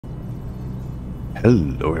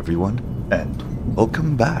Hello everyone, and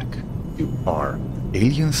welcome back to our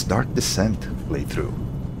Aliens Dark Descent playthrough.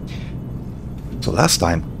 So last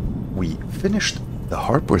time we finished the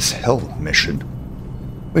Harper's Hell mission,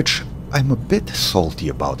 which I'm a bit salty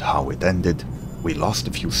about how it ended. We lost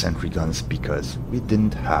a few sentry guns because we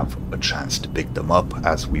didn't have a chance to pick them up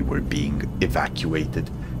as we were being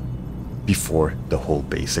evacuated before the whole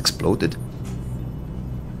base exploded.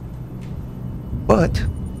 But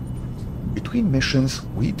between missions,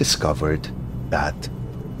 we discovered that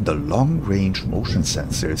the long-range motion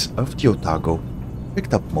sensors of the Otago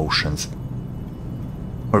picked up movement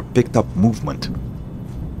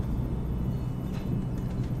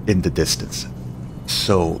in the distance.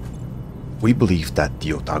 So we believe that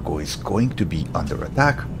the Otago is going to be under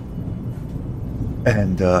attack.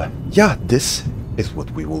 And yeah, this is what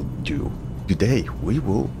we will do today. We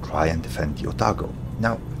will try and defend the Otago.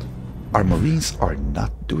 Now, our Marines are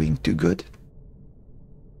not doing too good.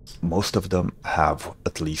 Most of them have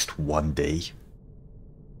at least one day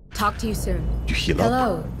Talk to you soon. to heal up.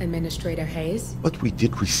 Hello, Administrator Hayes. But we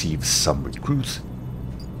did receive some recruits.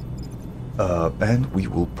 And we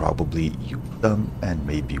will probably use them and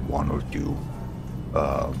maybe one or two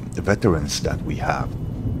veterans that we have.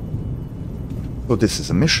 So this is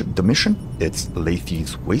a mission. The mission, it's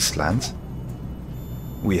Lethi's Wastelands.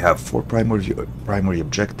 We have 4 primary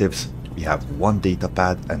objectives. We have 1 data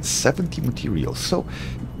pad and 70 materials. So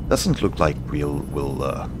doesn't look like we'll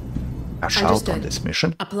cash out on this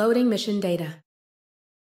mission. Uploading mission data.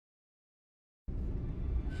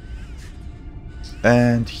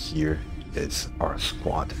 And here is our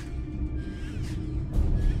squad.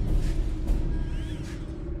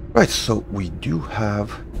 Right, so we do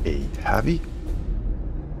have a heavy.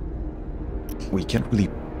 We can't really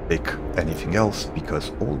pick anything else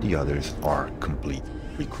because all the others are complete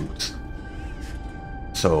recruits.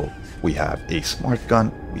 So we have a smart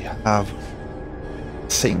gun, we have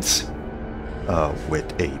Saints with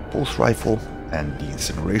a pulse rifle and the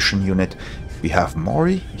incineration unit. We have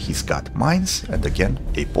Maury, he's got mines and again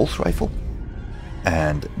a pulse rifle.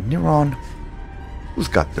 And Neron, who's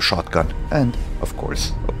got the shotgun and of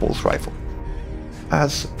course a pulse rifle.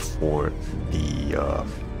 As for the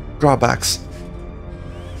drawbacks,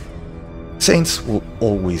 Saints will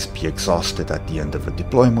always be exhausted at the end of a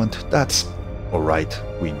deployment. That's alright,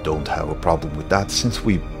 we don't have a problem with that since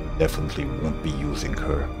we definitely won't be using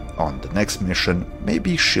her on the next mission.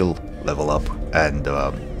 Maybe she'll level up and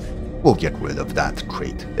we'll get rid of that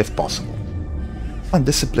trait if possible.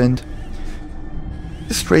 Undisciplined.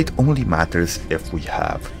 This trait only matters if we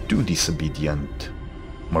have 2 disobedient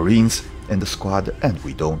Marines in the squad and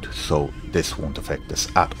we don't, so this won't affect us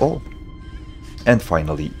at all. And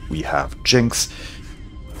finally we have Jinx.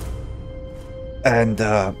 And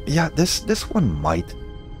yeah, this one might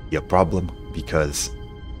be a problem because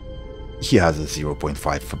he has a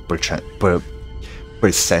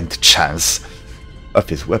 0.5% chance of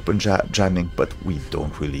his weapon jamming, but we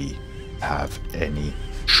don't really have any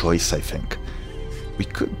choice, I think. We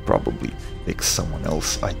could probably pick someone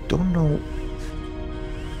else. I don't know.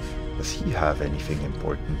 Does he have anything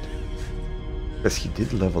important? Because he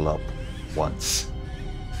did level up once.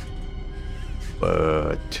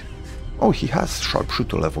 But oh, he has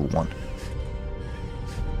sharpshooter level 1.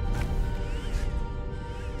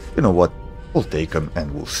 You know what? We'll take him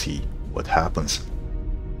and we'll see what happens.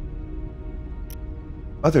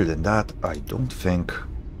 Other than that, I don't think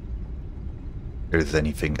there's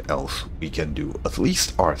anything else we can do. At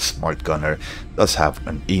least our smart gunner does have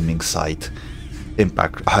an aiming sight,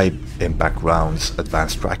 high impact rounds,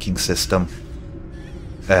 advanced tracking system,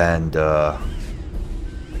 and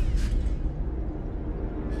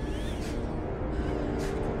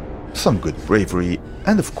some good bravery,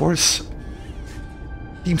 and of course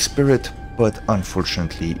team spirit, but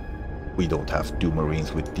unfortunately we don't have 2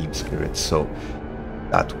 Marines with team spirit, so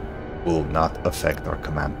that will not affect our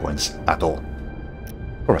command points at all.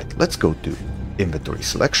 Alright, let's go to inventory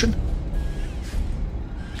selection,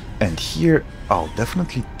 and here I'll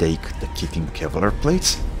definitely take the kitting Kevlar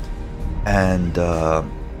plates, and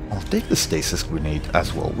I'll take the stasis grenade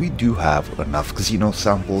as well. We do have enough Xeno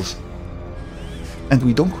samples and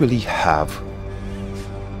we don't really have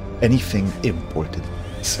anything important to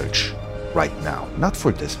research right now. Not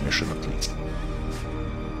for this mission at least.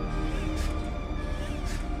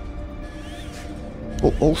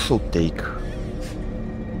 We'll also take...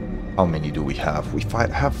 How many do we have? We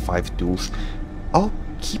have 5 tools. I'll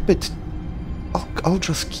keep it... I'll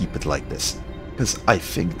just keep it like this. Because I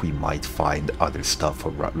think we might find other stuff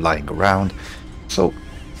lying around. So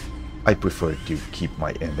I prefer to keep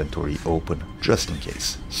my inventory open just in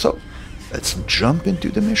case. So let's jump into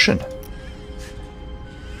the mission.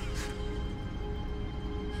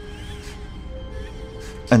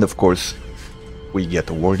 And of course, we get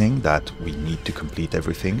a warning that we need to complete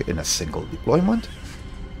everything in a single deployment.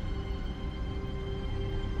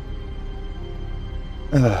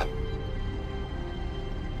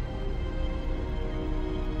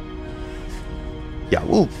 Yeah,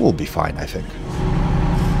 we'll be fine, I think.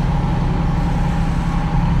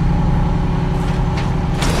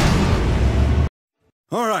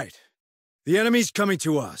 All right. The enemy's coming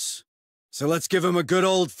to us. So let's give him a good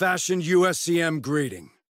old-fashioned USCM greeting.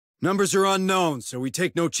 Numbers are unknown, so we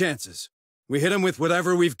take no chances. We hit him with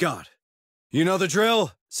whatever we've got. You know the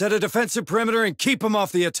drill? Set a defensive perimeter and keep him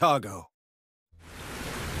off the Otago.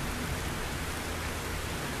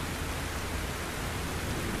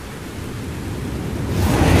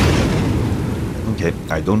 Okay,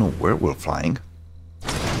 I don't know where we're flying.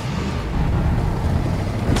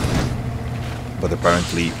 But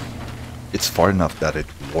apparently, it's far enough that it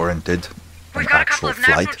warranted an We've got a couple actual of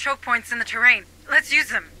natural flight. choke points in the terrain. Let's use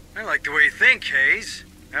them. I like the way you think, Hayes.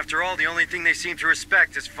 After all, the only thing they seem to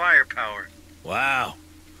respect is firepower. Wow.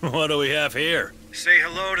 What do we have here? Say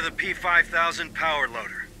hello to the P5000 power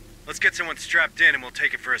loader. Let's get someone strapped in and we'll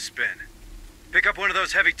take it for a spin. Pick up one of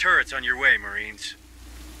those heavy turrets on your way, Marines.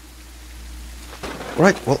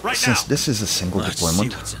 Right, well, Right since now. this is a single Let's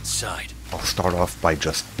deployment, see what's inside. I'll start off by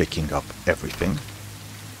just picking up everything.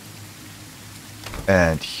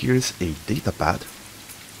 And here's a data pad.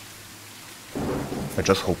 I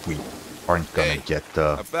just hope we aren't gonna get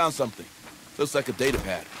I found something. Looks like a data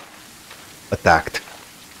pad. attacked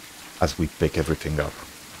as we pick everything up.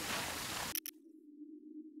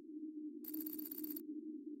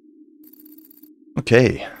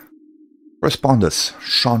 Okay. Respond us,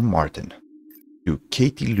 Sean Martin, to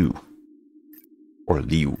Katie Liu. Or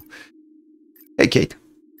Liu. Hey Kate.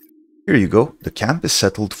 Here you go. The camp is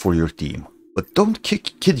settled for your team. But don't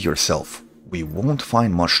kid yourself. We won't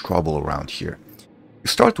find much trouble around here. You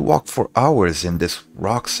start to walk for hours in these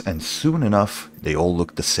rocks and soon enough they all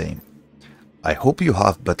look the same. I hope you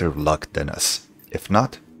have better luck than us. If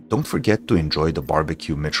not, don't forget to enjoy the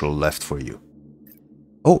barbecue Mitchell left for you.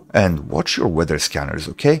 Oh, and watch your weather scanners,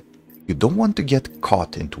 okay? You don't want to get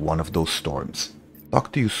caught into one of those storms.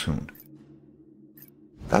 Talk to you soon.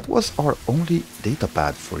 That was our only data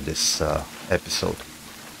pad for this episode.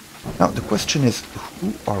 Now the question is,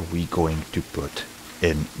 who are we going to put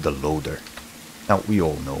in the loader? Now we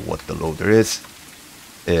all know what the loader is.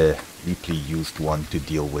 A deeply used one to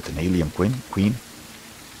deal with an alien queen.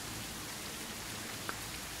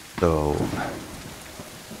 So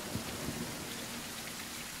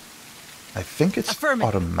I think it's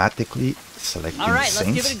automatically selecting All right,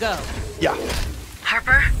 Saints. let's give it a go. Yeah,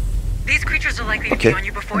 Harper, these creatures are likely to Okay. be on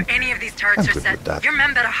you before any of these turrets I'm are good set. with that. Your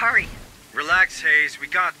men better hurry. Relax, Hayes. We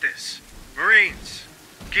got this. Marines,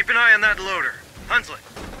 keep an eye on that loader. Hunslet,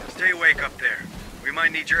 stay awake up there. We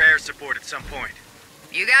might need your air support at some point.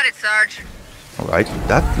 You got it, Sarge. alright,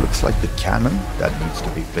 that looks like the cannon that needs to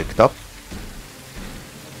be picked up.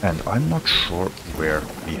 And I'm not sure where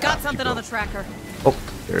we Got have something to go. on the tracker. Oh,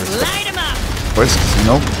 there's the Light him up! first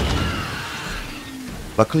casino.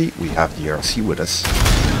 Luckily, we have the RC with us.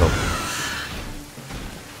 So,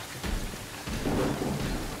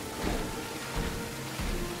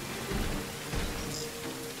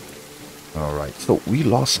 alright, so we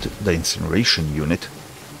lost the incineration unit.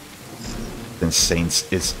 Then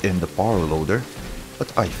Saints is in the power loader,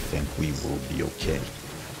 but I think we will be okay.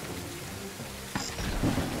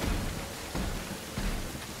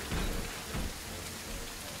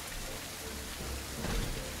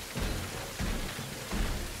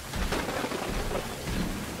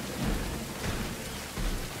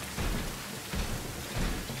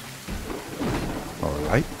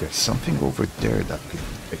 Alright, there's something over there that could be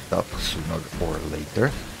picked up sooner or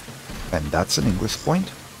later. And that's an English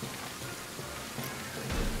point.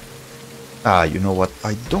 Ah, you know what?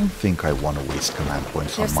 I don't think I want to waste command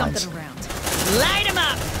points There's on mines. something around. Light him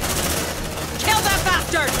up! Kill that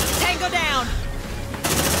bastard! Tango down!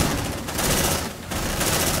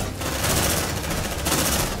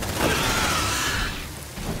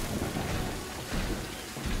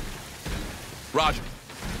 Roger.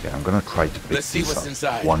 Okay, I'm gonna try to pick Let's see these what's up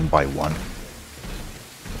inside. one by one.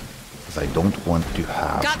 Because I don't want to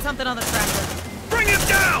have... Got something on the tracker. Bring him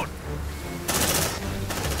down!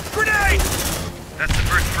 Grenade! That's the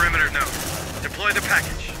first perimeter node. Deploy the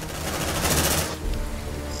package.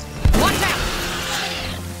 Watch out!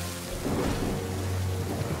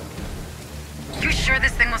 You sure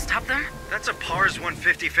this thing will stop them? That's a PARS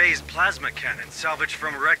 150 phase plasma cannon salvaged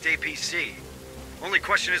from a wrecked APC. Only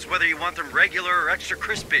question is whether you want them regular or extra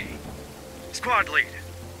crispy. Squad lead,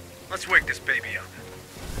 let's wake this baby up.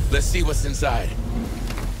 Let's see what's inside.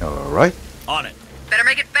 Alright, On it. Better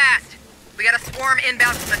make it fast. We got a swarm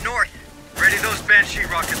inbound from the north. Ready those Banshee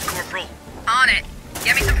rockets, Corporal. On it.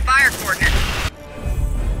 Get me some fire coordinates.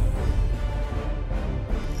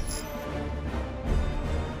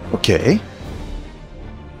 Okay.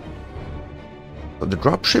 So the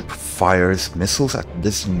dropship fires missiles at the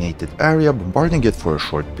designated area, bombarding it for a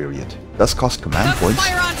short period. Does cost command Focus points,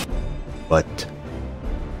 fire on but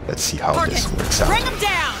let's see how target. this works out. Bring them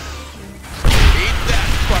down. Eat that,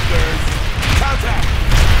 fuckers! Contact!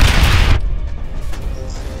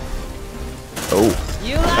 Oh,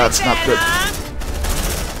 You like that's not that, good. huh?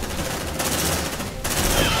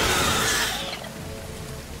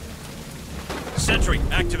 Sentry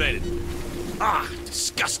activated. Ah,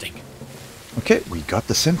 disgusting. Okay, we got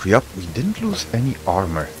the sentry up. We didn't lose any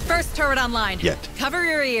armor. First turret online. Yet. Cover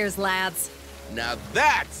your ears, lads. Now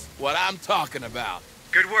that's what I'm talking about.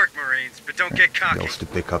 Good work, Marines, but don't get What cocky. else to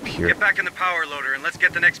pick up here? Get back in the power loader and let's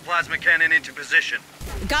get the next plasma cannon into position.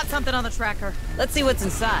 Got something on the tracker. Let's see what's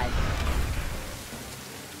inside.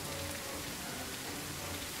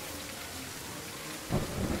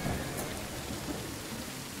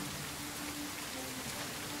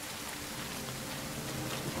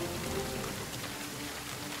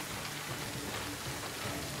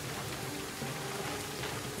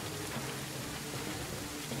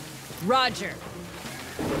 Roger.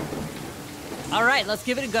 All right, let's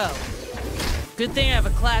give it a go. Good thing I have a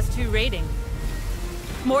Class 2 rating.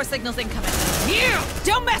 More signals incoming. You!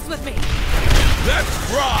 Don't mess with me! Let's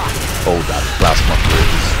rock! Oh, that plasma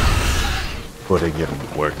is putting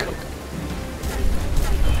in work.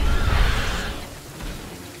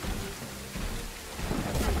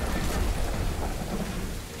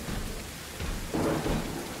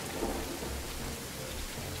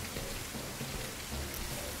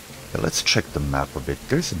 Okay, let's check the map a bit.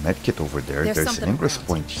 There's a medkit over there. There's There's an something ingress around.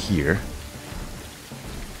 point here.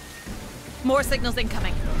 More signals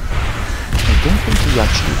incoming. I don't think we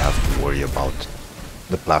actually have to worry about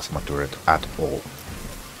the plasma turret at all.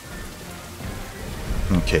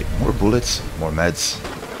 Okay, more bullets, more meds.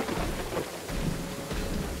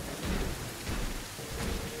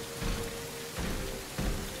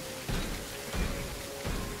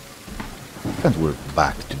 And we're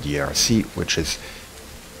back to the ARC, which is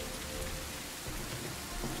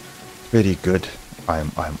pretty good.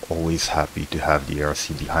 I'm always happy to have the ARC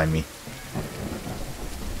behind me.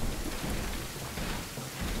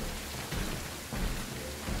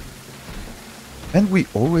 And we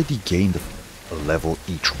already gained a level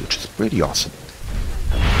each, which is pretty awesome.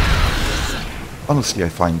 Honestly, I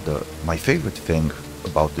find my favorite thing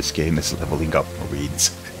about this game is leveling up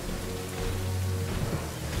Marines.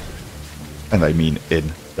 And I mean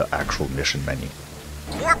in the actual mission menu.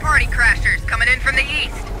 More party crashers coming in from the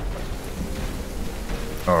east.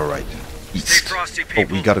 Alright, east. Stay frosty, Oh,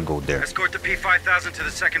 people. we gotta go there. Escort the P-5000 to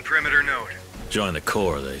the second perimeter node. Join the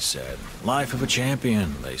Corps, they said. Life of a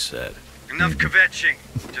champion, they said. Enough kvetching.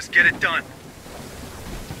 Just get it done.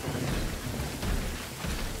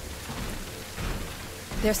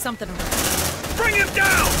 There's something around. Bring him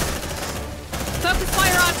down! Focus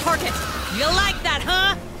fire on target. You like that,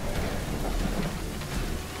 huh?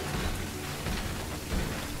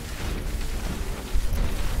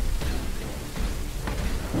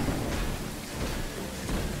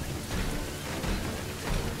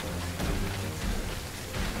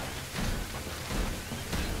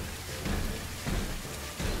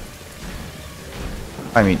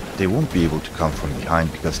 I mean, they won't be able to come from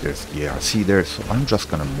behind because there's the ARC there, so I'm just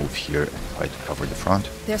gonna move here and try to cover the front.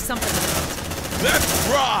 There's something around. Let's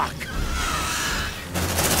rock!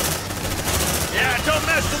 Yeah, don't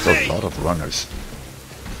mess with There's a lot of runners.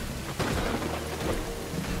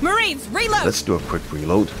 Marines, reload! Let's do a quick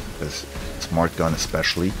reload, because Smart Gun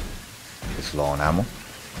especially is low on ammo.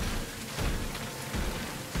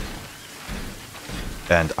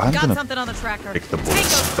 And I'm Got gonna something on the tracker. pick the Tango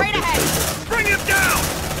bullets a straight bit ahead. later. Bring him down!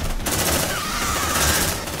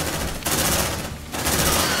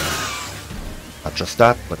 Not just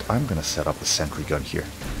that, but I'm gonna set up a sentry gun here.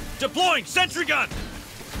 Deploying sentry gun!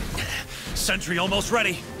 Sentry almost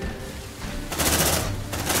ready.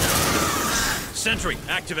 Sentry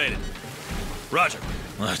activated. Roger.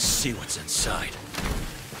 Let's see what's inside.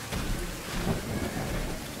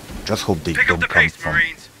 Just hope they Pick up don't the come pace, from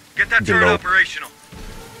Marines. Get that turret below. operational.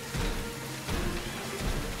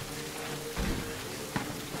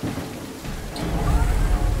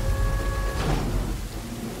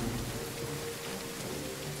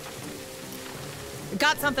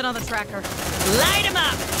 Got something on the tracker. Light him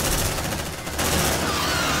up!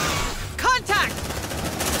 Contact!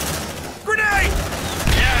 Grenade!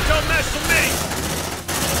 Yeah, don't mess with me!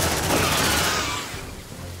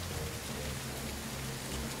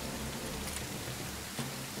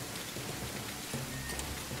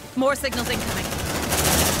 More signals incoming.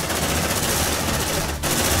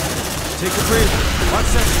 Take a breather. Watch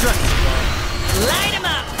that stretch. Light him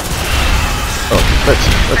up! Oh, let's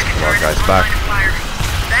pull our guys back.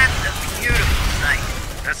 That's a beautiful sight.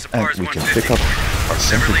 That's the And Pars we can 150. pick up our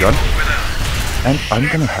sentry Never gun. leave without. And I'm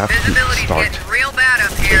gonna have to Visibility's start getting real bad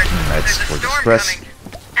up here. taking meds There's a for storm distress. coming.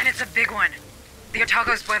 And it's a big one. The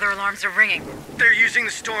Otago's weather alarms are ringing. They're using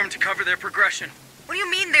the storm to cover their progression. What do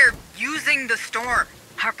you mean they're using the storm?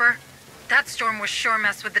 Harper, that storm was sure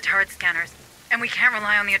messed with the turret scanners. And we can't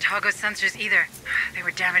rely on the Otago's sensors either. They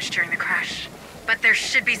were damaged during the crash. But there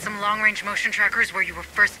should be some long-range motion trackers where you were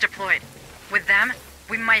first deployed. With them,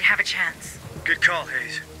 we might have a chance. Good call,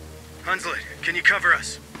 Hayes. Hunslet, can you cover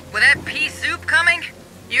us? With that pea soup coming,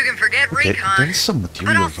 you can forget Okay, recon. there's some But I'll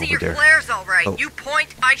materials see over your there. flares all right. Oh. You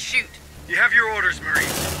point, I shoot. You have your orders,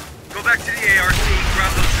 Marines. Go back to the ARC,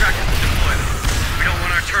 grab those trackers and deploy them. We don't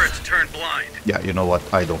want our turret to turn blind. Yeah, you know what?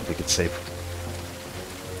 I don't think it's safe.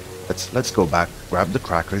 Let's go back, grab the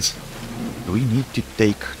trackers. Do we need to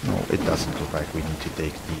take... No, it doesn't look like we need to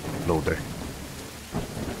take the loader.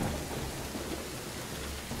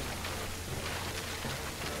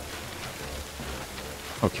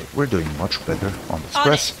 Okay, we're doing much better on the On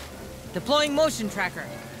stress. it. Deploying motion tracker.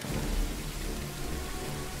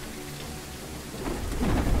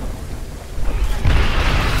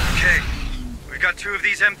 Okay, we've got 2 of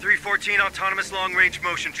these M314 autonomous long-range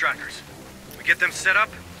motion trackers. We get them set up,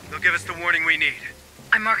 they'll give us the warning we need.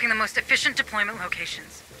 I'm marking the most efficient deployment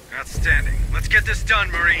locations. Outstanding. Let's get this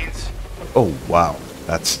done, Marines. Oh wow,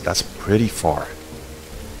 that's pretty far.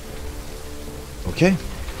 Okay,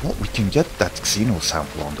 well we can get that Xeno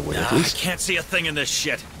sample on the way at I least. can't see a thing in this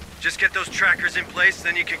shit. Just get those trackers in place,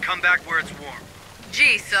 then you can come back where it's warm.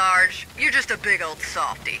 Gee, Sarge, you're just a big old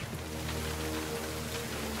softy.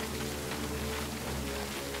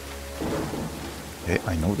 Okay,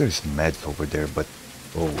 I know there's meds over there, but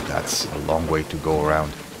oh, that's a long way to go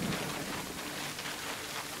around.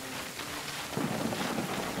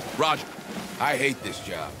 Roger. I hate this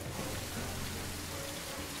job.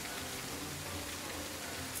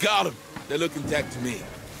 Got him. They're looking tech to me.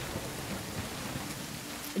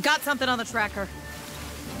 Got something on the tracker.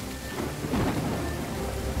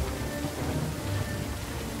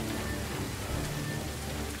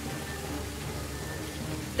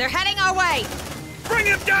 They're heading our way! Bring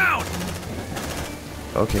him down!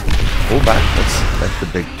 Okay, pull back. Let's let the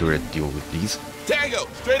big turret deal with these. Tango,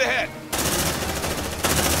 straight ahead.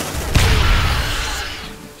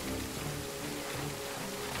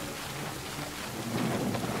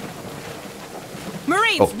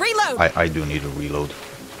 Marines, Oh, reload! I do need a reload.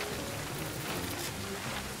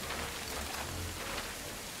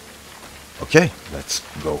 Okay, let's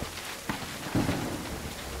go.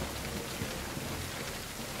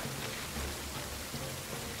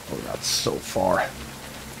 Oh, that's so far.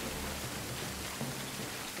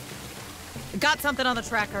 Got something on the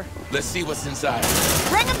tracker. Let's see what's inside.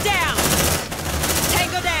 Bring them down!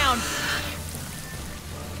 Tango down!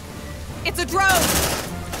 It's a drone!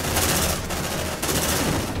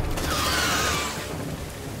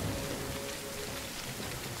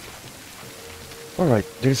 Alright,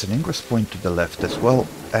 there's an ingress point to the left as well,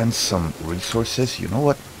 and some resources. You know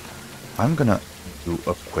what? I'm gonna do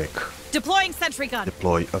a quick Deploying sentry gun.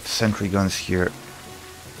 deploy of sentry guns here.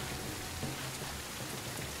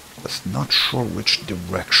 Just not sure which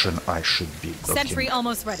direction I should be looking. Sentry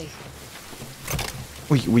almost ready.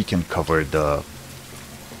 We can cover the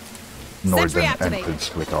northern activate.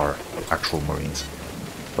 entrance with our actual Marines.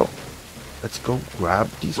 So, let's go grab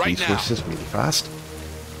these Right now. resources really fast.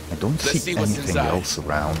 I don't Let's see see what's anything inside. else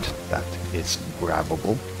around that is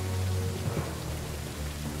grabbable.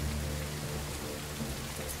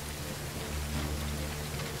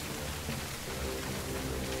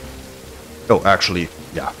 Oh, actually,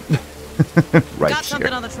 yeah. Right Got something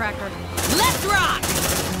here. on the tracker. Let's rock!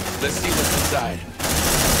 Let's see what's inside.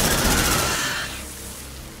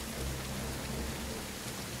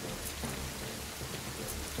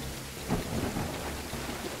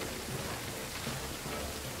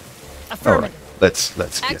 Alright, Affirmative. let's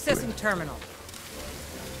get to it. Accessing terminal.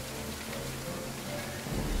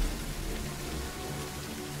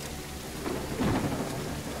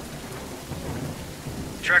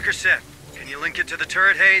 Tracker set. Can you link it to the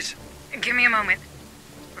turret, Hayes? Give me a moment.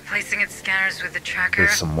 Replacing its scanners with the tracker.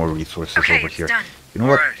 There's some more resources Okay, over it's here. done. You know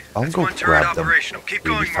what? Alright, I'll that's go one turret grab them operational. Keep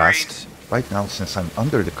really going, fast. Marines. Right now, since I'm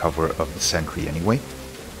under the cover of the sentry anyway.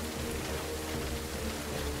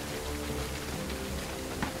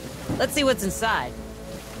 Let's see what's inside.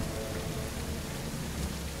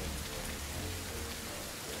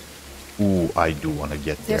 Ooh, I do want to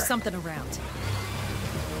get there. There's something around.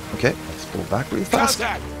 Okay, let's pull back really fast.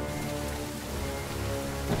 Contact!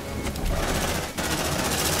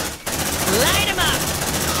 Light him up!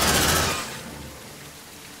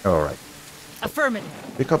 Alright,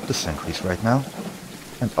 Affirmative. pick up the sentries right now.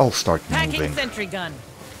 And I'll start Packing moving sentry gun.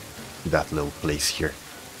 to that little place here.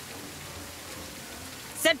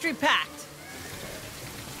 Sentry packed.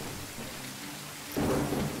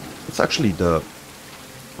 It's actually the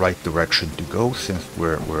right direction to go since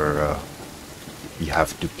we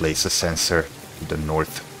have to place a sensor to the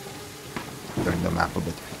north. Turn the map a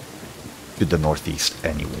bit. To the northeast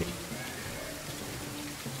anyway.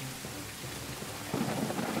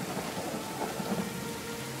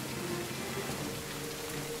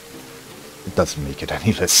 It doesn't make it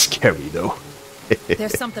any less scary though.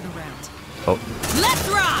 There's something around. Oh. Let's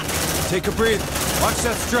rock! Take a breather. Watch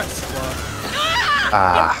that stretch, squad.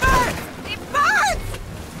 Ah. It burns!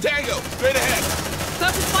 Tango, straight ahead!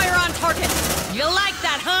 Focus fire on target. You like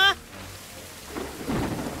that, huh?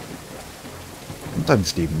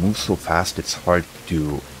 Sometimes they move so fast it's hard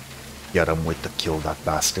to get them with the kill that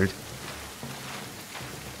bastard.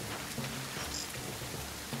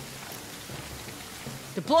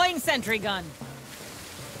 Deploying sentry gun.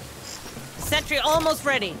 Sentry almost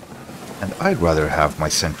ready. And I'd rather have my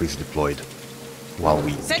sentries deployed while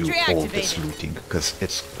we Sentry do all this activated. looting, because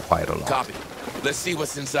it's quite a lot. Copy. Let's see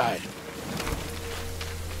what's inside.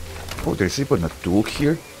 Oh, there's even a tool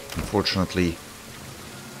here. Unfortunately,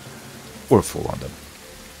 we're full on them.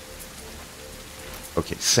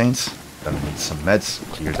 Okay, Saints, gonna need some meds,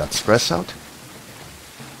 clear that stress out.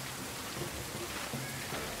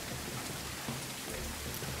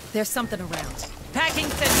 There's something around. Packing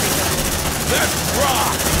sentry gun. Let's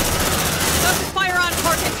rock! Focus fire on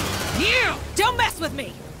target. You! Don't mess with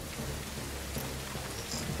me!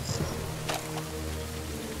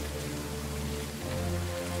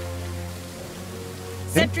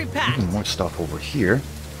 Sentry packed. Even more stuff over here.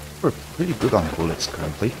 We're pretty good on bullets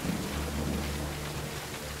currently.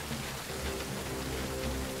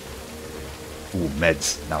 Ooh,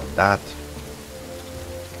 meds. Now that.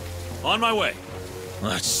 On my way.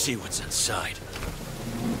 Let's see what's inside.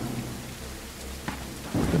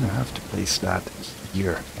 We're gonna have to place that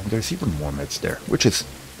here. And there's even more meds there, which is,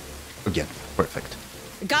 again, perfect.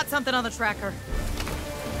 Got something on the tracker.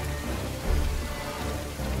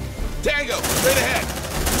 Tango, straight ahead!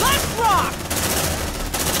 Let's rock!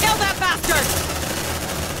 Kill that bastard!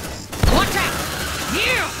 Watch out!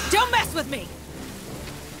 You! Don't mess with me!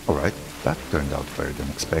 Alright, that turned out better than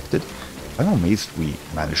expected. I'm amazed we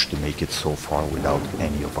managed to make it so far without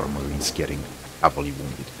any of our Marines getting heavily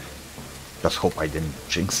wounded. Just hope I didn't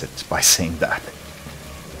jinx it by saying that.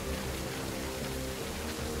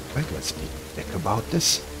 Right, let's be thick about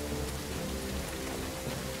this.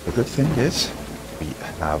 The good thing is, we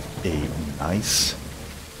have a nice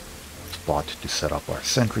spot to set up our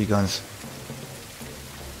sentry guns.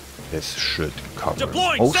 This should cover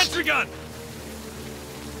Deploying most. sentry gun!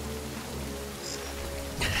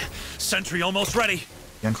 Sentry almost ready.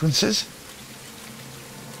 Entrances.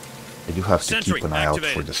 I do have to Sentry keep an eye out for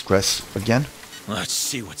activated. the stress again, Let's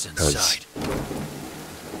see what's because inside.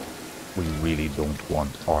 we really don't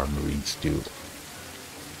want our Marines to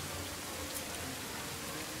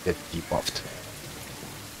get debuffed.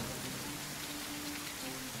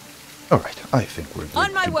 Alright, I think we're good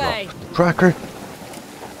On my to way. drop the tracker.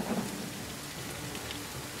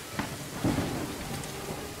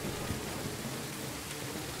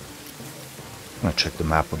 I'm gonna check the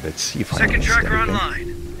map a bit, see if I Second missed tracker anything.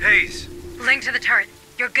 online. Hayes. Link to the turret.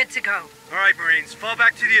 You're good to go. All right, Marines, fall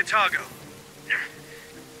back to the Otago.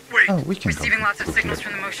 Wait. Oh, we can Receiving come lots of from signals here.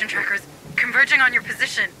 from the motion trackers. Converging on your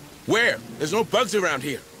position. Where? There's no bugs around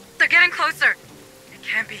here. They're getting closer. It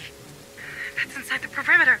can't be. That's inside the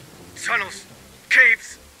perimeter. Tunnels.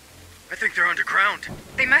 Caves. I think they're underground.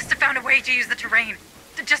 They must have found a way to use the terrain.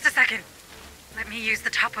 Just a second. Let me use the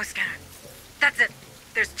topo scanner. That's it.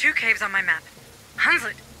 There's 2 caves on my map.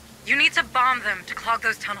 Hunslet, you need to bomb them to clog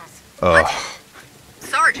those tunnels.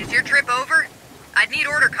 Sarge, is your trip over? I'd need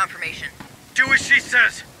order confirmation. Do as she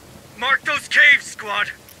says. Mark those caves,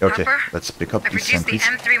 squad. Okay, Hopper, let's pick up I've these reduced the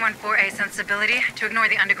sentries. M314A sensibility to ignore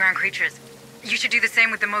the underground creatures. You should do the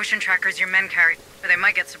same with the motion trackers your men carry, or they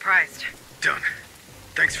might get surprised. Done.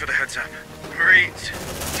 Thanks for the heads up. Marines,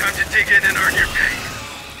 time to dig in and earn your pay.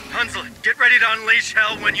 Hunslet, get ready to unleash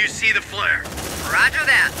hell when you see the flare. Roger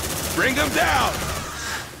that. Bring them down!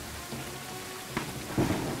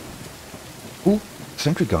 Ooh,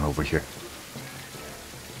 sentry gun over here.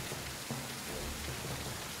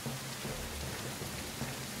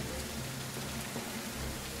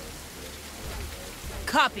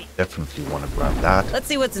 Copy. Definitely want to grab that. Let's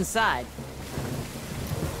see what's inside.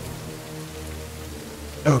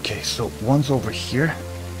 Okay, so one's over here,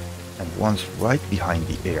 and one's right behind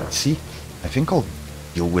the ARC. I think I'll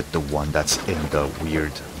deal with the one that's in the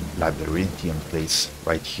weird labyrinthian place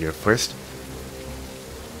right here first.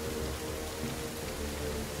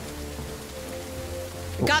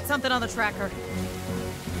 Got something on the tracker.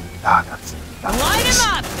 Ah, that's Light him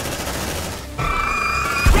up!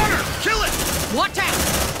 Runner! Kill it! Watch out!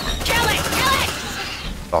 Kill it! Kill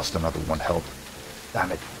it! lost another one health.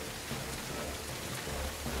 Damn it.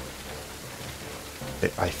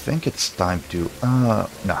 I think it's time to... no,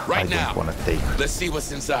 Right I now. don't want to take... Let's see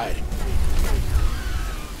what's inside.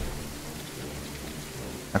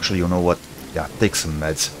 Actually, you know what? Yeah, take some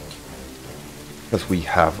meds. Because we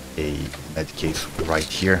have a med case right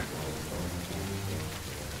here.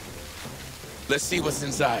 Let's see what's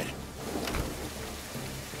inside.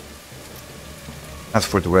 As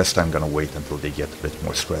for the rest, I'm gonna wait until they get a bit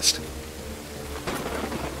more stressed.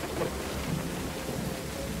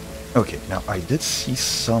 Okay, now I did see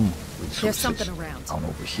some resources. There's something around. Down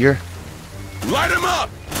over here. Light him up!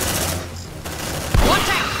 Watch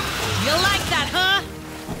out! You like that, huh?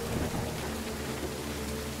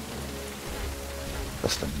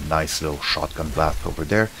 Just a nice little shotgun blast over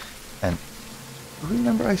there. And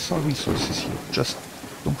remember I saw resources here. Just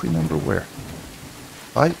don't remember where.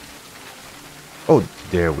 Oh,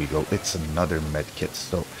 there we go. It's another med kit.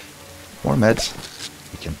 So, more meds.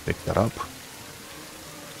 We can pick that up.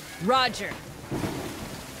 Roger.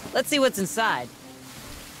 Let's see what's inside.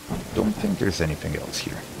 Don't think there's anything else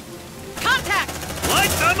here. Contact! Light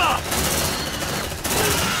them up!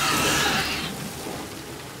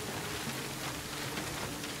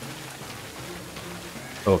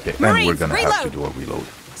 Okay, and Marines, we're gonna have to reload! do a reload.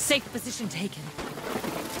 Safe position taken.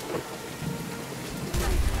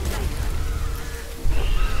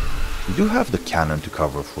 We do have the cannon to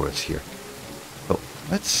cover for us here. So,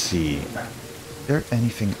 let's see. Is there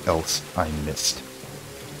anything else I missed?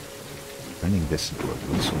 Turning this into a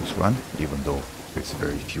resource run, even though there's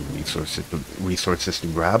very few resources to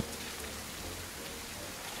grab.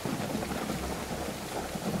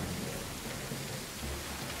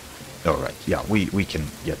 Alright, yeah, we can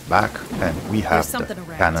get back, and we have the something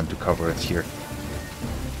around. cannon to cover us here.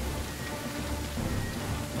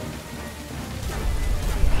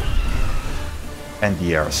 And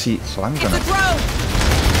the ARC, so I'm It's gonna a drone!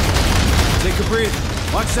 Take a breather.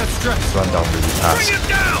 Watch that stretch. run down really fast. Bring him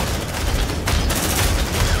down!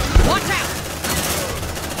 Watch out!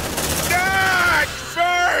 Ah,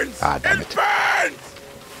 it burns! Ah, damn it it. burns!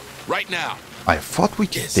 Right now. I thought we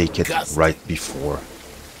could take it Disgusting. right before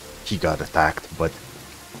he got attacked, but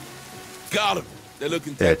Got him. They're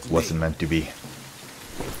looking dead it to wasn't me. meant to be.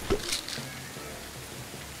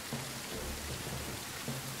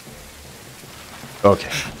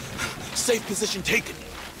 Okay, Safe position taken.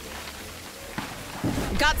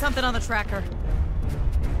 Got something on the tracker.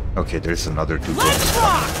 okay, there's another two Let's drones.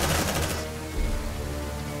 rock!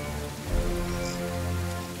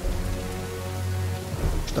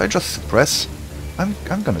 Should I just suppress? I'm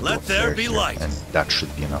gonna go Let there upstairs be here, light. and that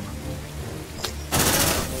should be enough.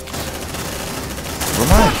 Never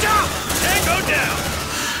mind. Tango down!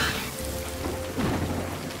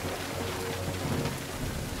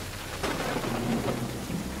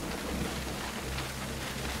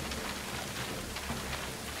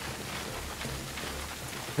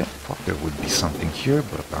 Okay, thought there would be something here,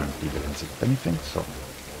 but apparently there isn't anything, so...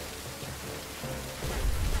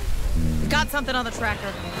 Got something on the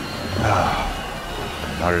tracker.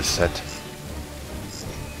 Another set.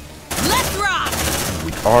 Let's rock!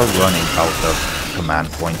 We are running out of command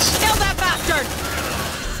points. Kill that bastard!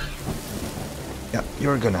 Yeah,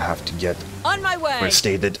 you're gonna have to get On my way! first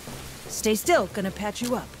aided. Stay still, gonna patch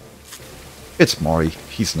you up. It's Maury.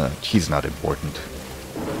 He's not important.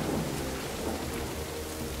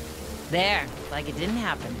 There, like it didn't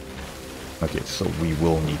happen. Okay, so we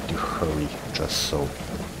will need to hurry just so.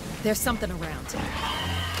 There's something around.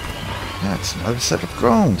 Yeah, it's another set of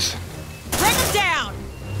drones. Bring him down!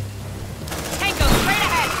 Tango, straight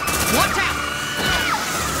ahead! Watch out!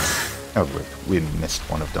 Oh, rip, we missed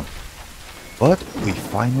one of them. But we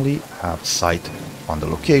finally have sight on the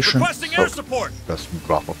location. Requesting so air support! just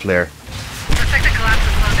drop a flare. Protect the collapse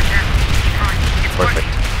of slowed them down. Keep on. It's Perfect.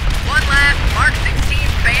 working. One lap, Mark 16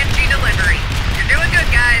 Banshee delivery. You're doing good,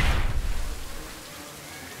 guys.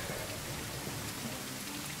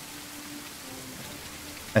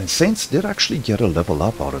 And Saints did actually get a level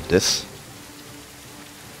up out of this.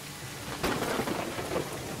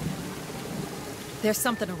 There's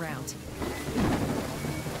something around.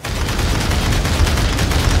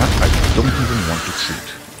 I don't even want to shoot.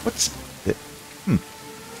 What's the...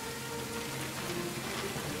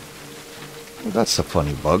 Well, that's a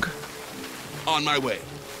funny bug. On my way.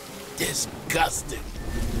 Disgusting.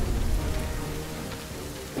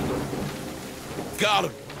 Got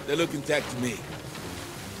them. They look intact to me.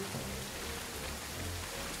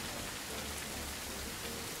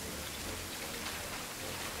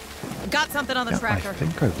 Got something on the tracker. I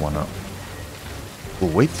think I wanna...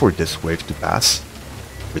 We'll wait for this wave to pass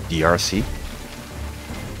with DRC.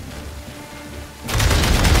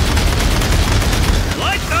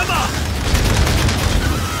 Light them up!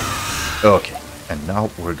 Okay, and now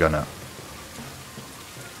we're gonna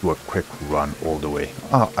do a quick run all the way.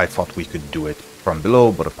 I thought we could do it from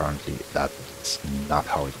below, but apparently that's not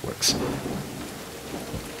how it works.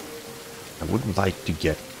 I would like to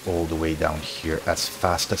get all the way down here as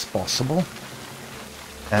fast as possible.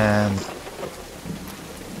 And...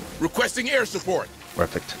 Requesting air support.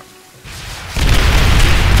 Perfect.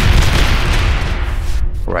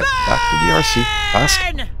 Right, back to the RC. Fast.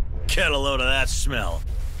 Get a load of that smell.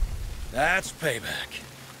 That's payback.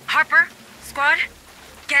 Harper, squad,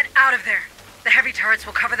 get out of there. The heavy turrets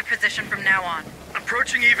will cover the position from now on.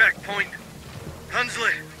 Approaching evac point.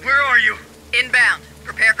 Hunslet, where are you? Inbound.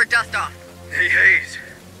 Prepare for dust off. Hey, Hayes.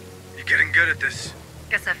 You're getting good at this.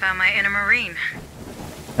 Guess I found my inner Marine.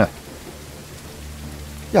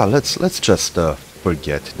 Yeah, let's just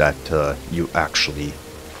forget that you actually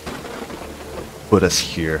put us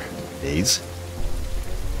here, Hayes.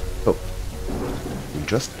 Oh, we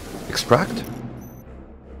just extract.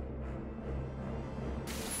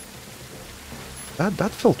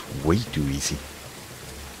 That felt way too easy.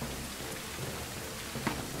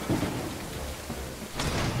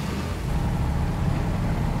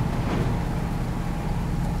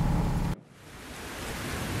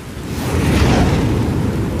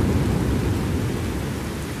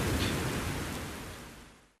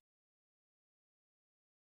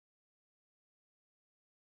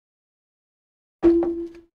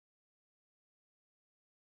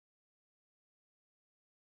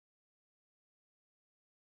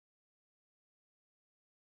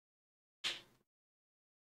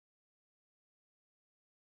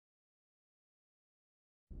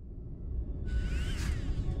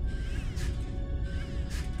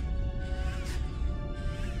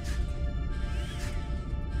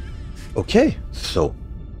 Okay, so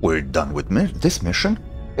we're done with this mission.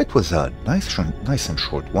 It was a nice and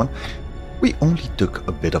short one. We only took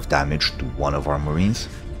a bit of damage to one of our Marines,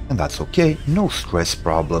 and that's okay, no stress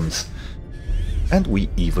problems. And we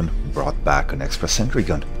even brought back an extra sentry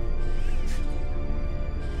gun.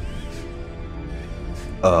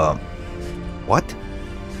 What?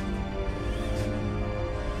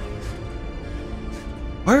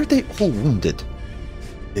 Why are they all wounded?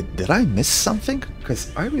 Did I miss something?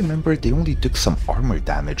 Because I remember they only took some armor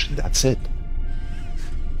damage and that's it.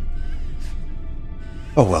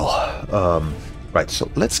 Oh well, right, so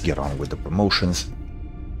let's get on with the promotions.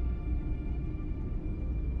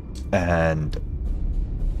 And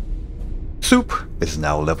Soup is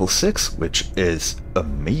now level 6, which is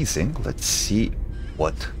amazing. Let's see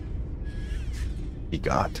what he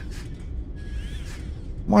got.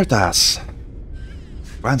 Martas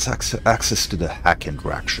grants access to the hack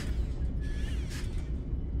interaction.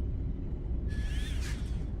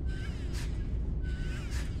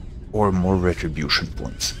 Or more retribution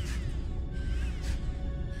points.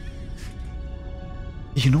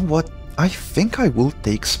 You know what? I think I will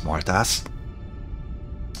take Smartass.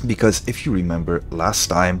 Because if you remember last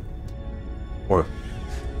time, or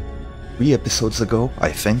 3 episodes ago,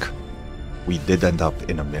 I think, we did end up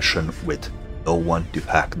in a mission with no one to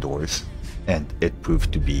hack doors, and it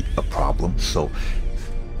proved to be a problem. So,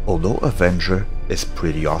 although Avenger is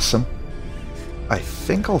pretty awesome, I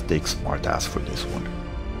think I'll take Smartass for this one,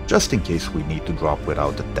 just in case we need to drop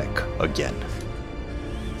without the tech again.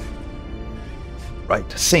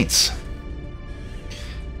 Right, Saints.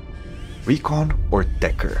 Recon or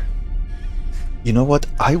Decker? You know what?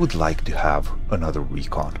 I would like to have another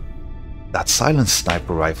Recon. That silenced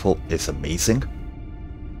sniper rifle is amazing.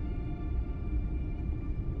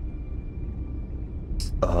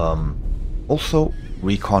 Also,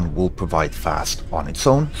 Recon will provide fast on its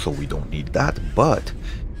own, so we don't need that, but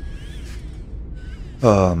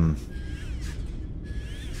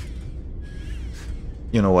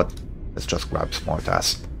you know what? Let's just grab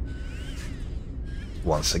Smartass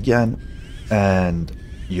once again. And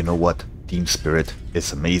you know what? Team Spirit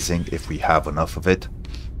is amazing if we have enough of it.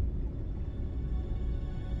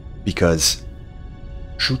 Because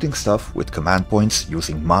shooting stuff with command points,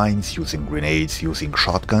 using mines, using grenades, using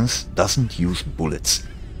shotguns, doesn't use bullets.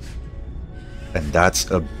 And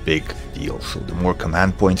that's a big deal. So the more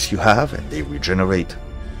command points you have and they regenerate,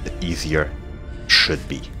 the easier it should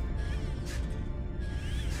be.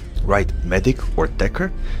 Right, medic or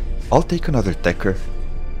Decker? I'll take another Decker.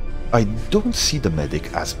 I don't see the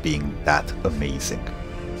medic as being that amazing.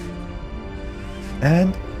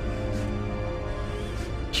 And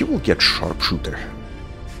he will get Sharpshooter.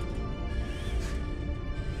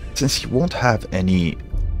 Since he won't have any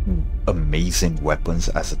amazing weapons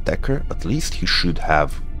as a Decker, at least he should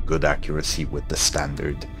have good accuracy with the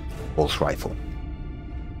standard pulse rifle.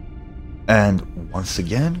 And once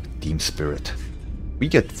again, Team Spirit. We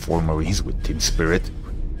get 4 Marines with Team Spirit,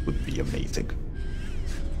 would be amazing.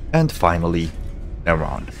 And finally,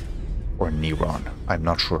 Neron, or Neron, I'm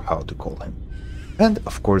not sure how to call him. And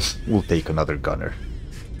of course, we'll take another gunner.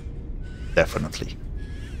 Definitely.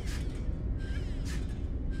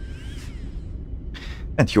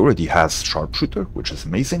 And he already has Sharpshooter, which is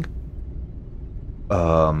amazing.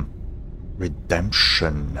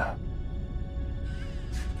 Redemption.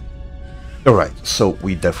 Alright, so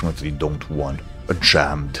we definitely don't want a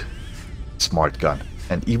jammed smart gun.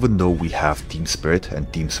 And even though we have Team Spirit,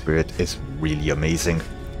 and Team Spirit is really amazing,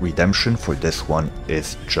 Redemption for this one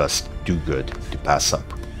is just too good to pass up.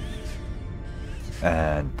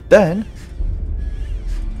 And then...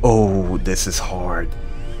 oh, this is hard.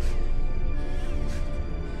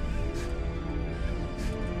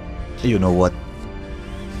 You know what?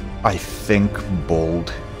 I think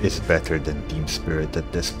Bold is better than Team Spirit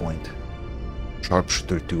at this point.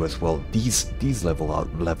 Sharpshooter 2 as well. These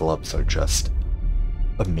level ups are just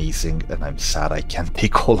amazing, and I'm sad I can't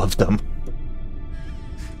take all of them.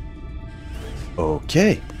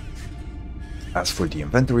 Okay. As for the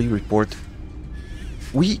inventory report,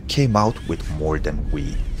 we came out with more than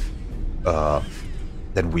we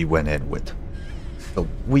went in with. So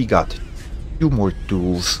we got 2 more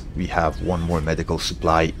tools, we have 1 more medical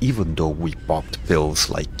supply, even though we popped pills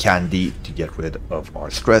like candy to get rid of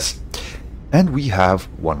our stress. And we have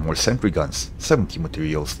 1 more sentry guns, 70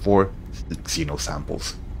 materials for Xeno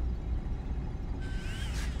samples.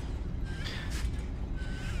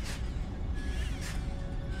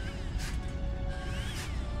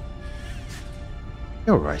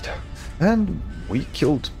 Alright, and we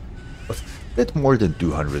killed a bit more than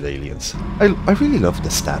 200 aliens. I really love the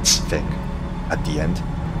stats thing at the end.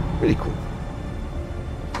 Really cool.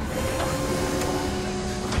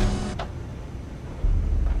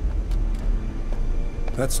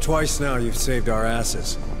 That's twice now you've saved our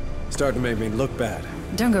asses. Starting to make me look bad.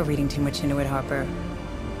 Don't go reading too much into it, Harper.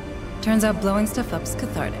 Turns out blowing stuff up's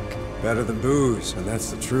cathartic. Better than booze, and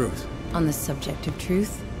that's the truth. On the subject of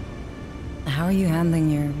truth, how are you handling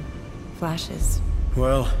your flashes?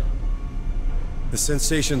 Well, the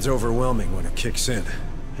sensation's overwhelming when it kicks in,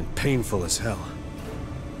 and painful as hell.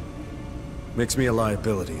 Makes me a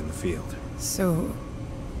liability in the field. So,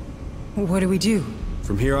 what do we do?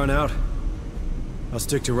 From here on out, I'll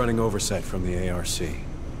stick to running oversight from the ARC.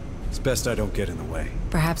 It's best I don't get in the way.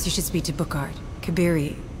 Perhaps you should speak to Bookard,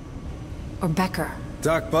 Kabiri, or Becker.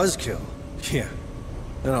 Doc Buzzkill? Yeah,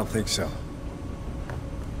 I don't think so.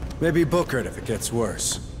 Maybe Bookard if it gets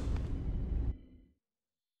worse.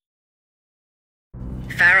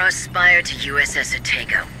 Pharaoh Spire to USS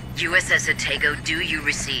Otago. USS Otago, do you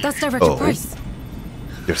receive? That's Director Price.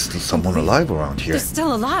 There's still someone alive around here. They're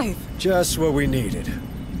still alive. Just what we needed.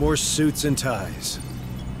 More suits and ties.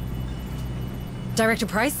 Director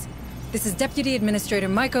Price, this is Deputy Administrator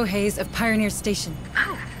Myko Hayes of Pioneer Station.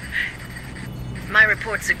 Oh. My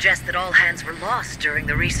report suggests that all hands were lost during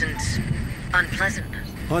the recent unpleasantness.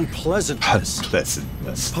 Unpleasantness?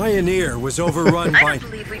 Unpleasantness. Pioneer was overrun by... I don't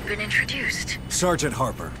believe we've been introduced. Sergeant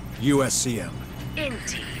Harper, USCM.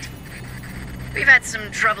 Indeed. We've had some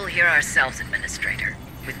trouble here ourselves, Administrator.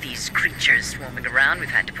 With these creatures swarming around, we've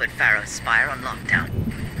had to put Pharaoh Spire on lockdown.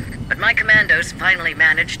 But my commandos finally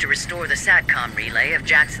managed to restore the SATCOM relay of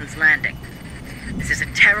Jackson's Landing. This is a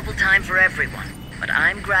terrible time for everyone, but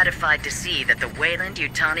I'm gratified to see that the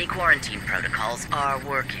Wayland-Yutani quarantine protocols are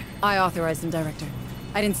working. I authorized them, Director.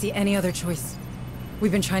 I didn't see any other choice.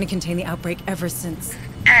 We've been trying to contain the outbreak ever since.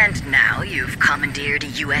 And now you've commandeered a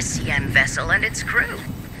USCM vessel and its crew.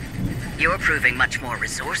 You're proving much more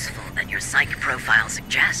resourceful than your psych profile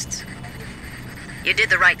suggests. You did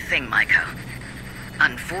the right thing, Myko.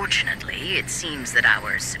 Unfortunately, it seems that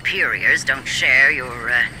our superiors don't share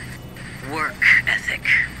your, work ethic.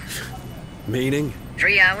 Meaning?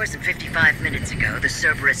 3 hours and 55 minutes ago, the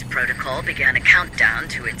Cerberus Protocol began a countdown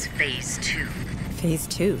to its Phase 2. Phase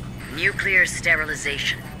 2? Nuclear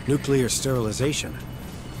sterilization. Nuclear sterilization?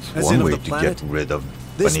 As One in way of the to planet? get rid of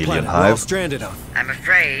This an alien planet we're all hive. stranded on. I'm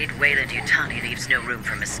afraid Wayland-Yutani leaves no room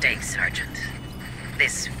for mistakes, Sergeant.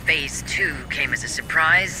 This Phase 2 came as a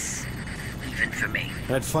surprise, even for me.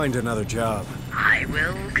 I'd find another job. I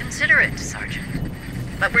will consider it, Sergeant.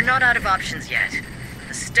 But we're not out of options yet.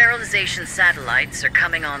 The sterilization satellites are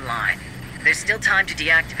coming online. There's still time to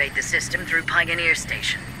deactivate the system through Pioneer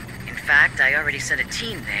Station. In fact, I already sent a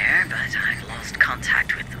team there, but I've lost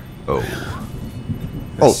contact with them. Oh.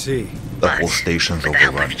 I see. The whole station's with the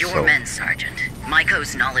help overrun, of your so men, Sergeant,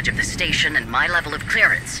 Maiko's knowledge of the station and my level of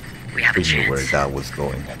clearance, we have a we knew where chance. that was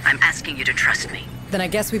going. I'm asking you to trust me. Then I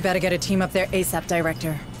guess we better get a team up there ASAP,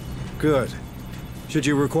 Director. Good. Should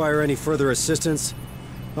you require any further assistance,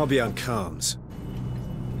 I'll be on comms.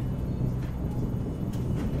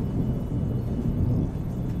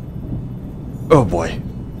 Oh boy.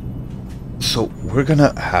 So we're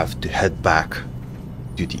gonna have to head back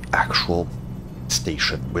to the actual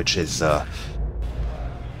station, which is not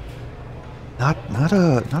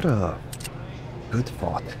a good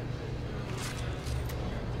thought.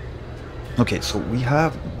 Okay, so we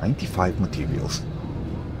have 95 materials,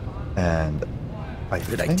 and I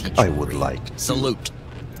think I would like to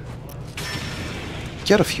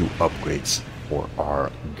get a few upgrades for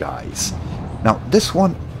our guys. Now this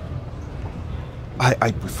one,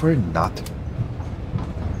 I prefer not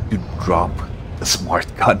to drop the smart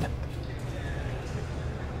gun.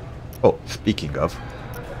 Oh, speaking of,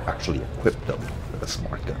 actually equip them with a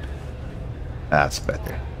smart gun. That's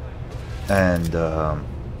better. And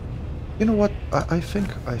you know what? I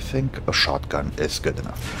think a shotgun is good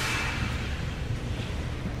enough.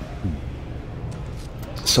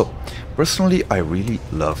 So, personally, I really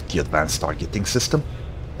love the advanced targeting system,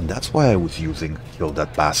 and that's why I was using Kill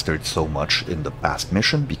That Bastard so much in the past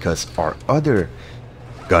mission, because our other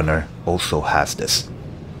gunner also has this.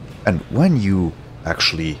 And when you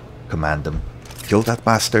actually command them, kill that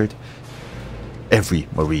bastard, every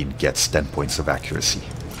Marine gets 10 points of accuracy,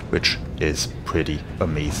 which is pretty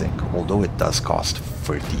amazing, although it does cost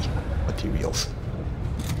 30 materials.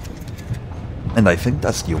 And I think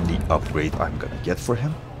that's the only upgrade I'm gonna get for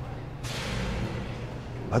him.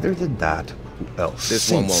 Other than that, who else? This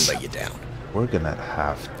one won't let you down. We're gonna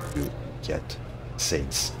have to get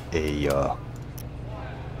Saints a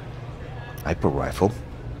sniper rifle.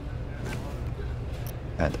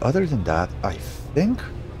 And other than that, I think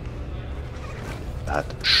that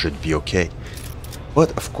should be okay.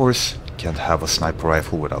 But of course, can't have a sniper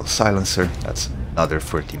rifle without a silencer. That's another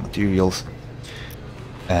 30 materials.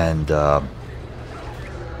 And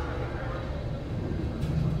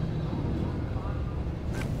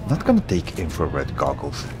not gonna take infrared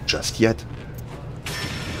goggles just yet.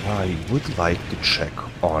 I would like to check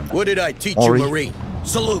on What did I teach Ori. you, Marine?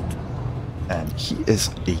 Salute! And he is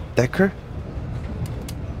a decker.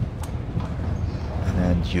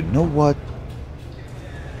 And you know what?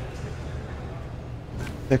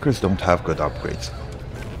 Deckers don't have good upgrades.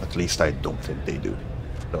 At least I don't think they do.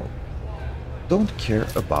 So, don't care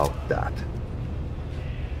about that.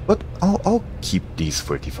 But I'll keep these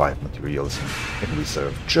 35 materials in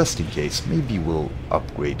reserve just in case. Maybe we'll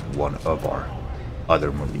upgrade one of our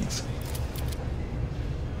other Marines.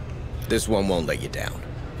 This one won't let you down.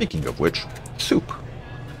 Speaking of which, Soup.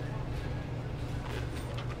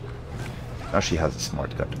 Now she has a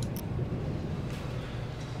smart gun.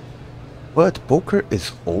 But Poker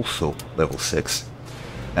is also level 6,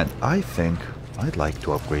 and I think I'd like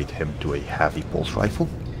to upgrade him to a heavy pulse rifle.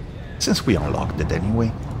 Since we unlocked it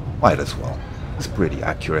anyway, might as well. It's pretty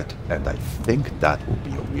accurate, and I think that will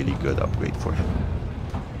be a really good upgrade for him.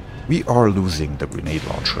 We are losing the grenade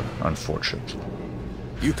launcher, unfortunately.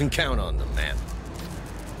 You can count on them, man.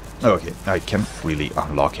 Okay, I can't really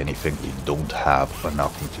unlock anything. We don't have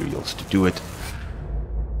enough materials to do it.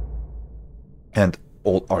 And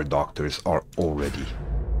all our doctors are already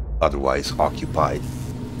otherwise occupied.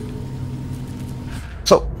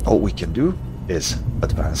 So, all we can do is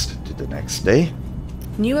advance to the next day.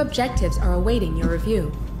 New objectives are awaiting your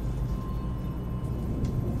review.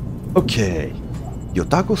 Okay, the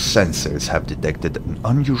Otago sensors have detected an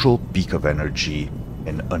unusual peak of energy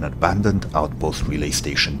in an abandoned outpost relay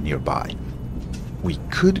station nearby. We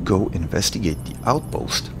could go investigate the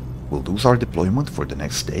outpost. We'll lose our deployment for the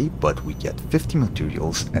next day, but we get 50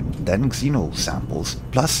 materials and 10 xeno samples,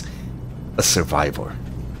 plus a survivor,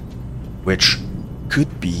 which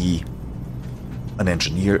could be an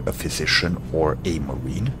engineer, a physician, or a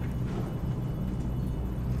marine.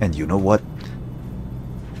 And you know what?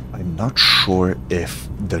 I'm not sure if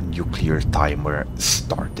the nuclear timer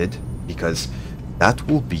started, because that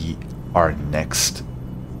will be our next,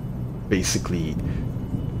 basically,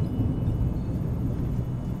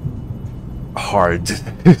 hard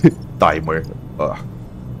timer.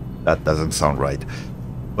 That doesn't sound right.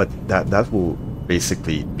 But that will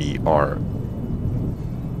basically be our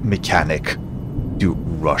mechanic to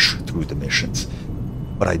rush through the missions.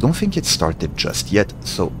 But I don't think it started just yet,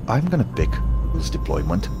 so I'm gonna pick Cruise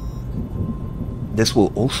Deployment. This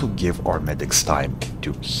will also give our medics time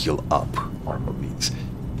to heal up our Marines.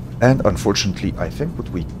 And unfortunately, I think what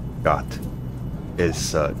we got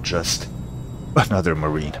is just another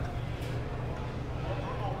Marine.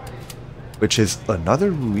 Which is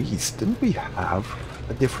another Ruiz. Didn't we have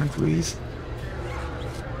a different Ruiz?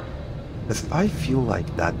 Because I feel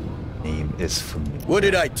like that name is familiar. What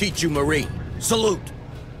did I teach you, Marine? Salute!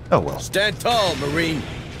 Oh well. Stand tall, Marine!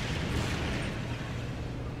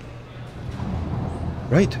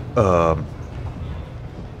 Right,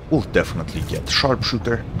 we'll definitely get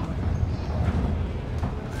Sharpshooter.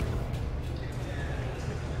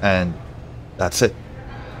 And that's it.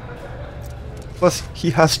 Plus, he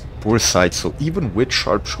has poor sight, so even with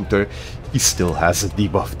Sharpshooter, he still has a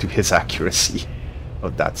debuff to his accuracy. Oh,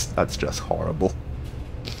 that's just horrible.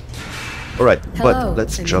 Alright, but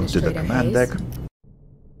let's jump to the command deck.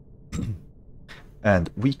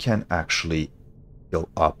 And we can actually heal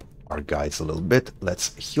up our guys a little bit.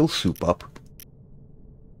 Let's heal Soup up.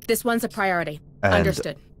 This one's a priority. And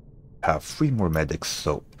understood. Have 3 more medics,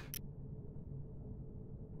 so...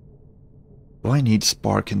 Do I need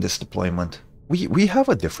Spark in this deployment? We have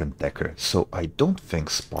a different decker, so I don't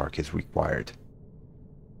think Spark is required.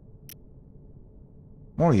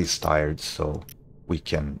 Mori's tired, so we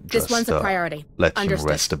can just this one's a priority. Let him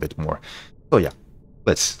rest a bit more. So yeah,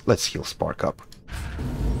 let's heal Spark up.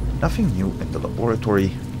 Nothing new in the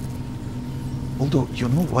laboratory. Although, you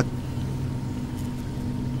know what?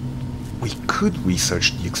 We could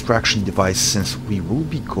research the extraction device since we will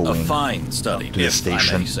be going to the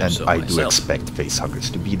station, and I do expect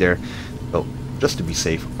facehuggers to be there. So, just to be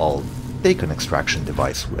safe, I'll take an extraction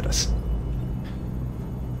device with us.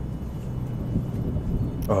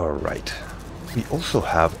 Alright. We also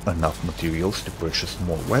have enough materials to purchase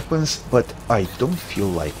more weapons, but I don't feel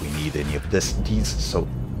like we need any of these, so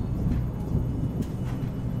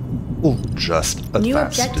we'll just advance New to the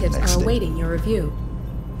objectives next are awaiting your review.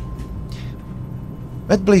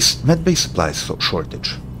 Medbay supplies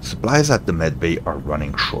shortage. Supplies at the medbay are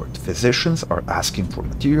running short. Physicians are asking for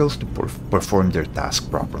materials to perform their task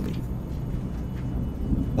properly.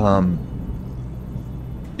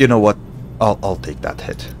 You know what? I'll take that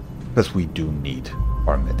hit, because we do need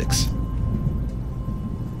our medics.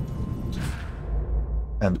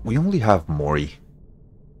 And we only have Mori.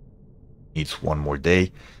 Needs 1 more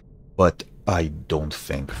day, but I don't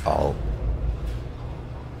think I'll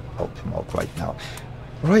help him out right now.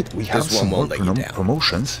 Right, we have some more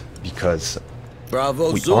promotions, because we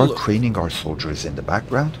are training our soldiers in the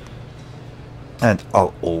background, and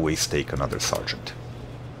I'll always take another sergeant.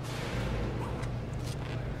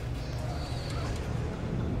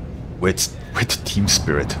 With team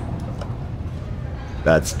spirit.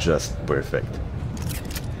 That's just perfect.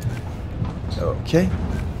 Okay.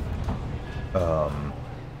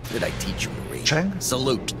 Did I teach you, Marine? Chang?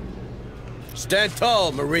 Salute. Stand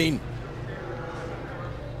tall, Marine.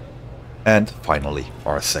 And finally,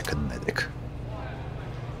 our second medic.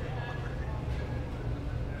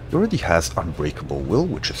 He already has Unbreakable Will,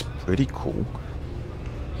 which is pretty cool.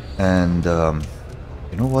 And,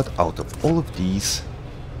 you know what? Out of all of these...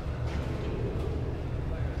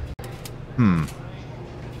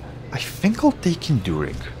 I think I'll take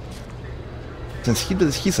Enduring. Since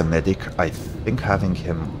he's a medic, I think having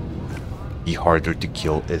him be harder to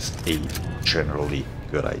kill is a generally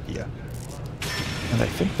good idea. And I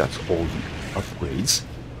think that's all the upgrades.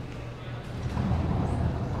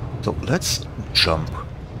 So let's jump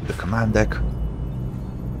to the command deck.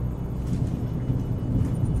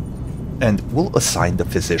 And we'll assign the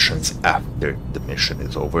physicians after the mission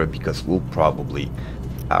is over, because we'll probably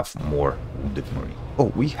have more wounded Marine. Oh,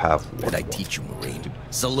 we have one. Did I teach you, Marine?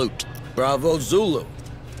 Salute. Bravo Zulu.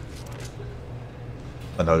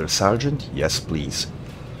 Another sergeant? Yes, please.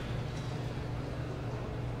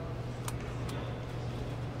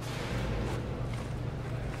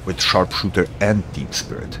 With Sharpshooter and Team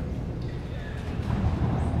Spirit.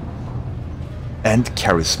 And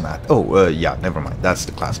Charismat. Oh, yeah, never mind. That's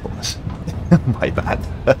the class bonus. My bad.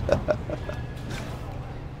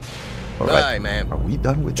 Alright, are we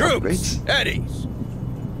done with upgrades? Eddies.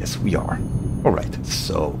 Yes, we are. Alright,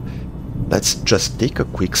 so let's just take a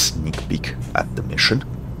quick sneak peek at the mission.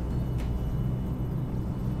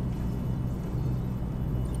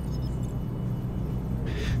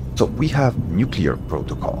 So we have Nuclear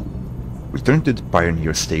Protocol. Return to the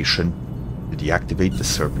Pioneer Station to deactivate the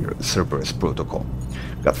Cerberus Protocol.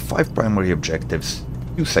 Got 5 primary objectives,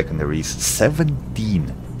 2 secondaries,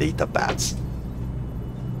 17 data pads,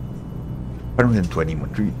 120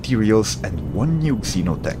 materials, and 1 new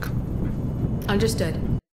Xenotech.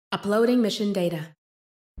 Understood. Uploading mission data.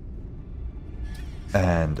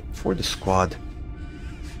 And for the squad...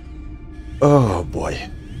 Oh boy.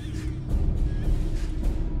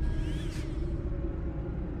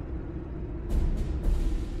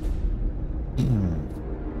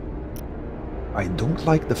 I don't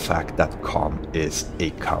like the fact that Com is a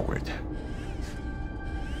coward.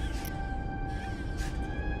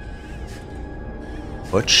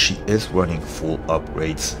 But she is running full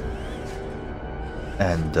upgrades.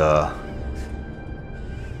 And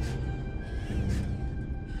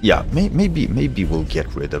yeah, maybe we'll get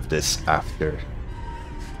rid of this after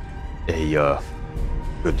a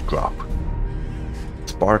good drop.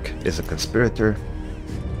 Spark is a conspirator.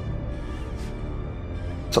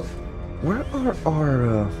 So, where are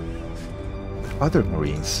our other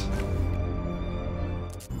Marines?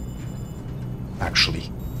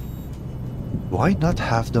 Actually, do I not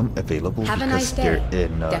have them available Have a because nice day, they're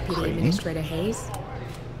in Deputy training? Administrator Hayes.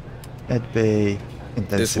 Ed Bay,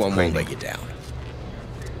 intensive This one training. won't let you down.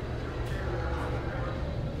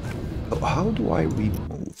 So how do I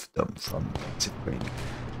remove them from intensive training?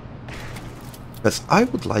 Because I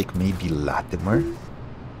would like maybe Latimer.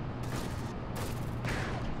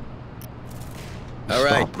 All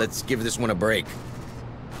right, Stop. let's give this one a break.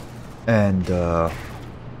 And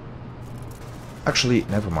actually,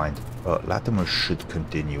 never mind. Latimer should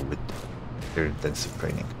continue with their intensive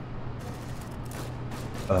training.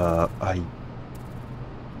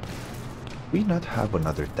 We not have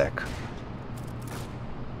another tech.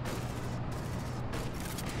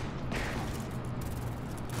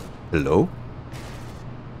 Hello?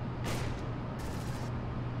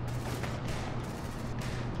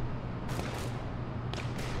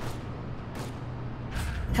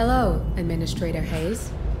 Hello, Administrator Hayes.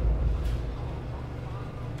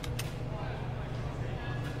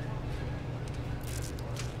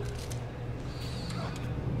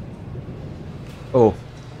 Oh,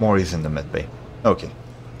 Maury's in the med bay. Okay.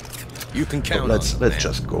 You can So count let's on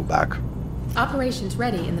just go back. Operations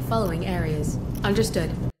ready in the following areas.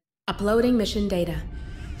 Understood. Uploading mission data.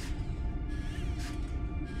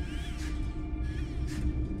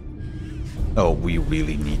 Oh, we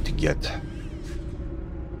really need to get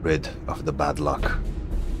rid of the bad luck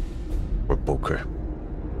for poker.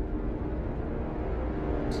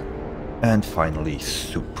 And finally,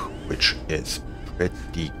 soup, which is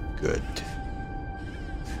pretty good.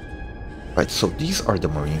 Right, so these are the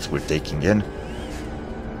Marines we're taking in.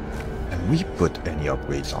 And we put any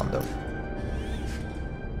upgrades on them.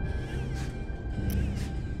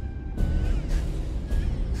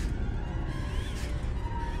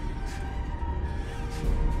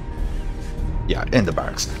 Yeah, in the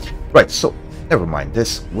barracks. Right, so never mind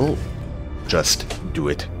this. We'll just do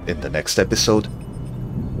it in the next episode.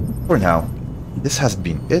 For now, this has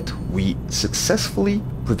been it. We successfully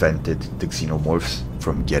prevented the xenomorphs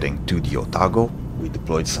from getting to the Otago. We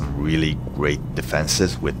deployed some really great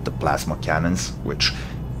defenses with the plasma cannons, which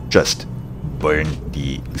just burned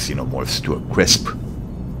the xenomorphs to a crisp.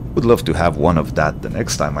 Would love to have one of that the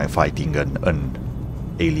next time I'm fighting an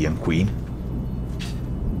alien queen.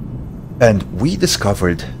 And we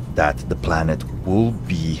discovered that the planet will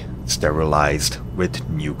be sterilized with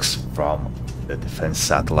nukes from the defense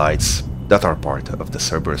satellites that are part of the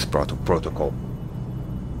Cerberus protocol.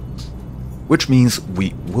 Which means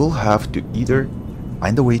we will have to either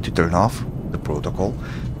find a way to turn off the protocol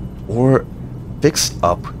or fix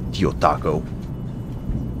up the Otago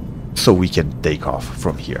so we can take off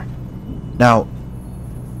from here. Now,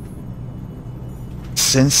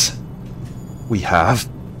 since we have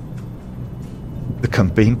the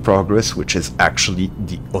campaign progress, which is actually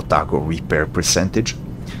the Otago repair percentage,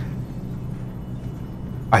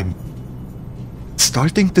 I'm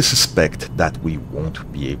starting to suspect that we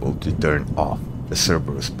won't be able to turn off the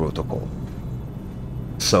Cerberus protocol.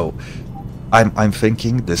 So I'm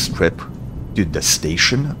thinking this trip to the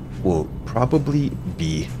station will probably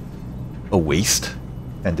be a waste,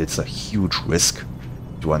 and it's a huge risk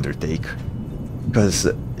to undertake, because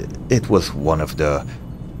it was one of the,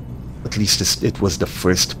 at least it was the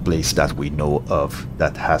first place that we know of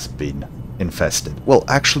that has been infested. Well,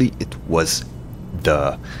 actually it was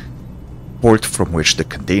the port from which the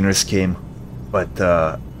containers came,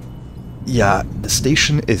 but yeah, the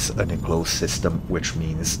station is an enclosed system, which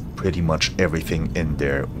means pretty much everything in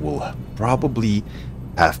there will probably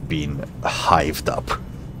have been hived up.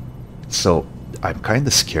 So I'm kind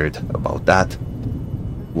of scared about that.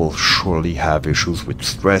 We'll surely have issues with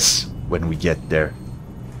stress when we get there.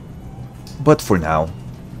 But for now,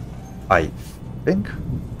 I think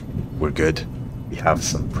we're good. We have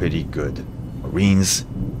some pretty good Marines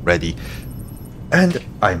ready. And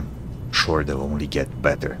I'm sure they'll only get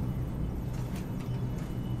better.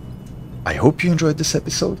 I hope you enjoyed this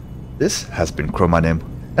episode. This has been Chromanim,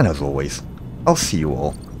 and as always, I'll see you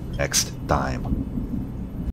all next time.